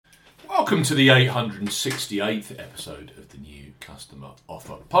Welcome to the 868th episode of the New Customer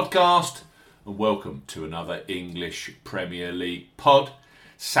Offer podcast, and welcome to another English Premier League pod.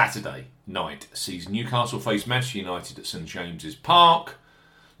 Saturday night sees Newcastle face Manchester United at St James's Park.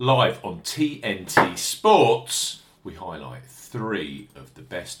 Live on TNT Sports, we highlight three of the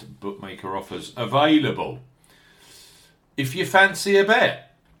best bookmaker offers available if you fancy a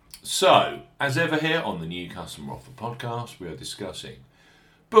bet. So, as ever here on the New Customer Offer podcast, we are discussing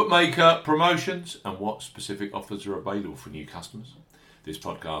bookmaker promotions and what specific offers are available for new customers. This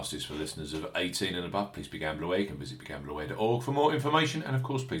podcast is for listeners of 18 and above. Please be gamble aware. You can visit begambleaware.org for more information. And of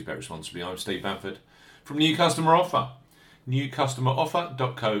course, please bet responsibly. I'm Steve Bamford from New Customer Offer.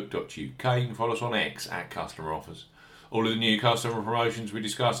 newcustomeroffer.co.uk. You can follow us on X at Customer Offers. All of the new customer promotions we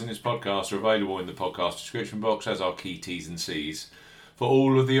discuss in this podcast are available in the podcast description box as our key T's and C's for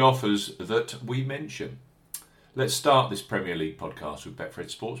all of the offers that we mention. Let's start this Premier League podcast with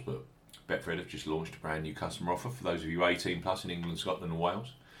Betfred Sportsbook. Betfred have just launched a brand new customer offer for those of you 18 plus in England, Scotland and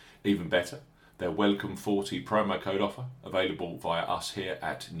Wales. Even better, their Welcome 40 promo code offer, available via us here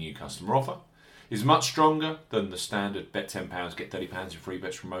at New Customer Offer, is much stronger than the standard bet £10, get £30 in free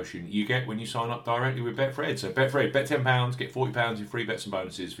bets promotion you get when you sign up directly with Betfred. So Betfred, bet £10, get £40 in free bets and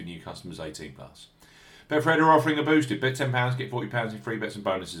bonuses for new customers 18 plus. Betfred are offering a boosted bet £10, get £40 in free bets and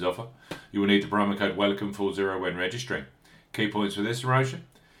bonuses offer. You will need the promo code WELCOME40 when registering. Key points for this promotion: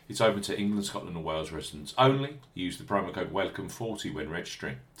 it's open to England, Scotland and Wales residents only. Use the promo code WELCOME40 when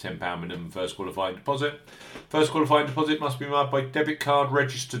registering. £10 minimum first qualifying deposit. First qualifying deposit must be made by debit card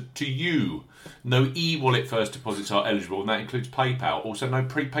registered to you. No e-wallet first deposits are eligible, and that includes PayPal. Also no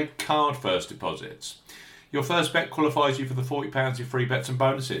prepaid card first deposits. Your first bet qualifies you for the £40 in free bets and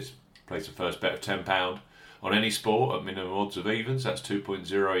bonuses. Place a first bet of £10 on any sport at minimum odds of evens, that's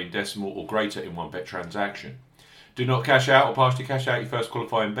 2.0 in decimal or greater in one bet transaction. Do not cash out or partially cash out your first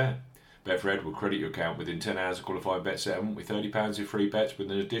qualifying bet. Betfred will credit your account within 10 hours of qualifying bet settlement with £30 in free bets with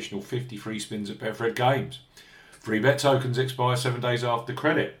an additional 50 free spins at Betfred games. Free bet tokens expire 7 days after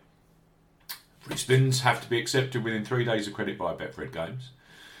credit. Free spins have to be accepted within 3 days of credit by Betfred games.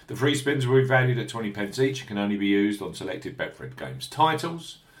 The free spins will be valued at 20p each and can only be used on selected Betfred games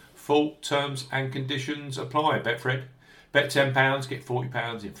titles. Full terms and conditions apply. Betfred. Bet £10, get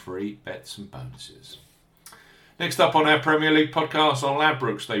 £40 in free bets and bonuses. Next up on our Premier League podcast on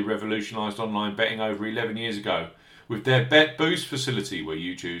Ladbrokes, they revolutionised online betting over 11 years ago with their Bet Boost facility, where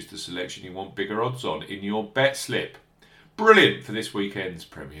you choose the selection you want bigger odds on in your bet slip. Brilliant for this weekend's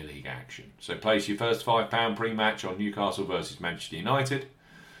Premier League action. So place your first £5 pre-match on Newcastle versus Manchester United,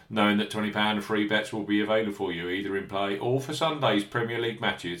 knowing that £20 of free bets will be available for you either in play or for Sunday's Premier League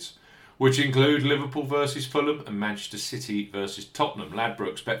matches, which include Liverpool versus Fulham and Manchester City versus Tottenham.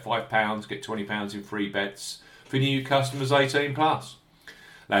 Ladbrokes, bet £5, get £20 in free bets for new customers 18 plus.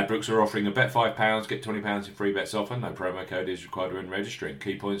 Ladbrokes are offering a bet £5, get £20 in free bets offer. No promo code is required when registering.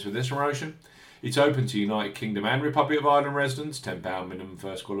 Key points for this promotion: it's open to United Kingdom and Republic of Ireland residents. £10 minimum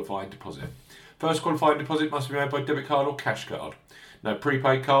first qualifying deposit. First qualifying deposit must be made by debit card or cash card. No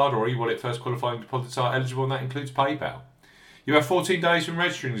prepaid card or e-wallet first qualifying deposits are eligible, and that includes PayPal. You have 14 days from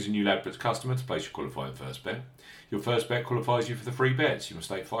registering as a new Ladbrokes customer to place your qualifying first bet. Your first bet qualifies you for the free bets. You must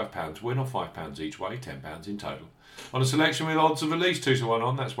stake £5 win or £5 each way, £10 in total, on a selection with odds of at least 2 to 1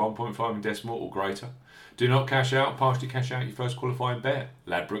 on, that's 1.5 in decimal or greater. Do not cash out or partially cash out your first qualifying bet.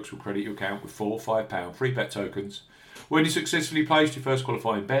 Ladbrokes will credit your account with 4 £5 free bet tokens when you successfully placed your first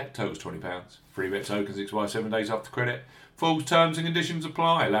qualifying bet. Totals £20. Free bet tokens expire 7 days after credit. Full terms and conditions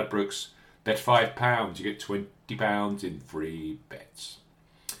apply. Ladbrokes, bet £5, you get £20 in free bets.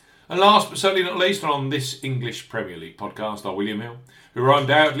 And last but certainly not least on this English Premier League podcast are William Hill, who are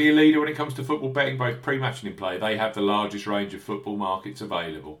undoubtedly a leader when it comes to football betting, both pre-match and in play. They have the largest range of football markets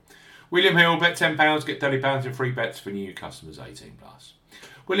available. William Hill, bet £10, get £30 in free bets for new customers 18 plus.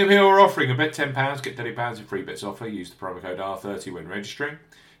 William Hill are offering a bet £10, get £30 in free bets offer. Use the promo code R30 when registering.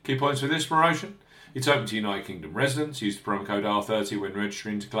 Key points for this promotion: it's open to United Kingdom residents. Use the promo code R30 when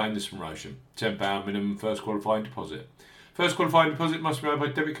registering to claim this promotion. £10 minimum first qualifying deposit. First qualifying deposit must be made by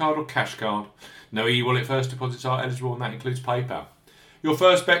debit card or cash card. No e-wallet first deposits are eligible, and that includes PayPal. Your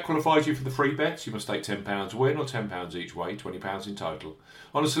first bet qualifies you for the free bets. You must stake £10 win or £10 each way, £20 in total,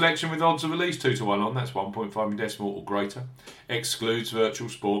 on a selection with odds of at least 2 to 1 on, that's 1.5 in decimal or greater. Excludes virtual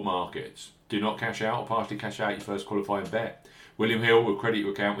sport markets. Do not cash out or partially cash out your first qualifying bet. William Hill will credit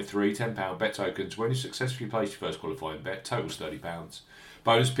your account with 3 £10 bet tokens when you successfully place your first qualifying bet. Totals £30.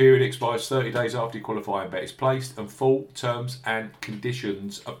 Bonus period expires 30 days after your qualifying bet is placed, and full terms and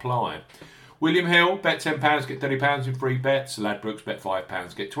conditions apply. William Hill, bet £10, get £30 in free bets. Ladbrokes, bet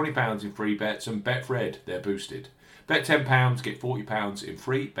 £5, get £20 in free bets. And Betfred, they're boosted. Bet £10, get £40 in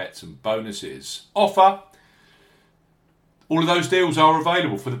free bets and bonuses. Offer. All of those deals are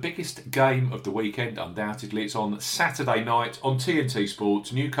available for the biggest game of the weekend, undoubtedly. It's on Saturday night on TNT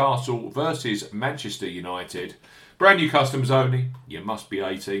Sports, Newcastle versus Manchester United. Brand new customers only. You must be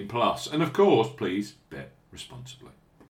 18 plus. And of course, please bet responsibly.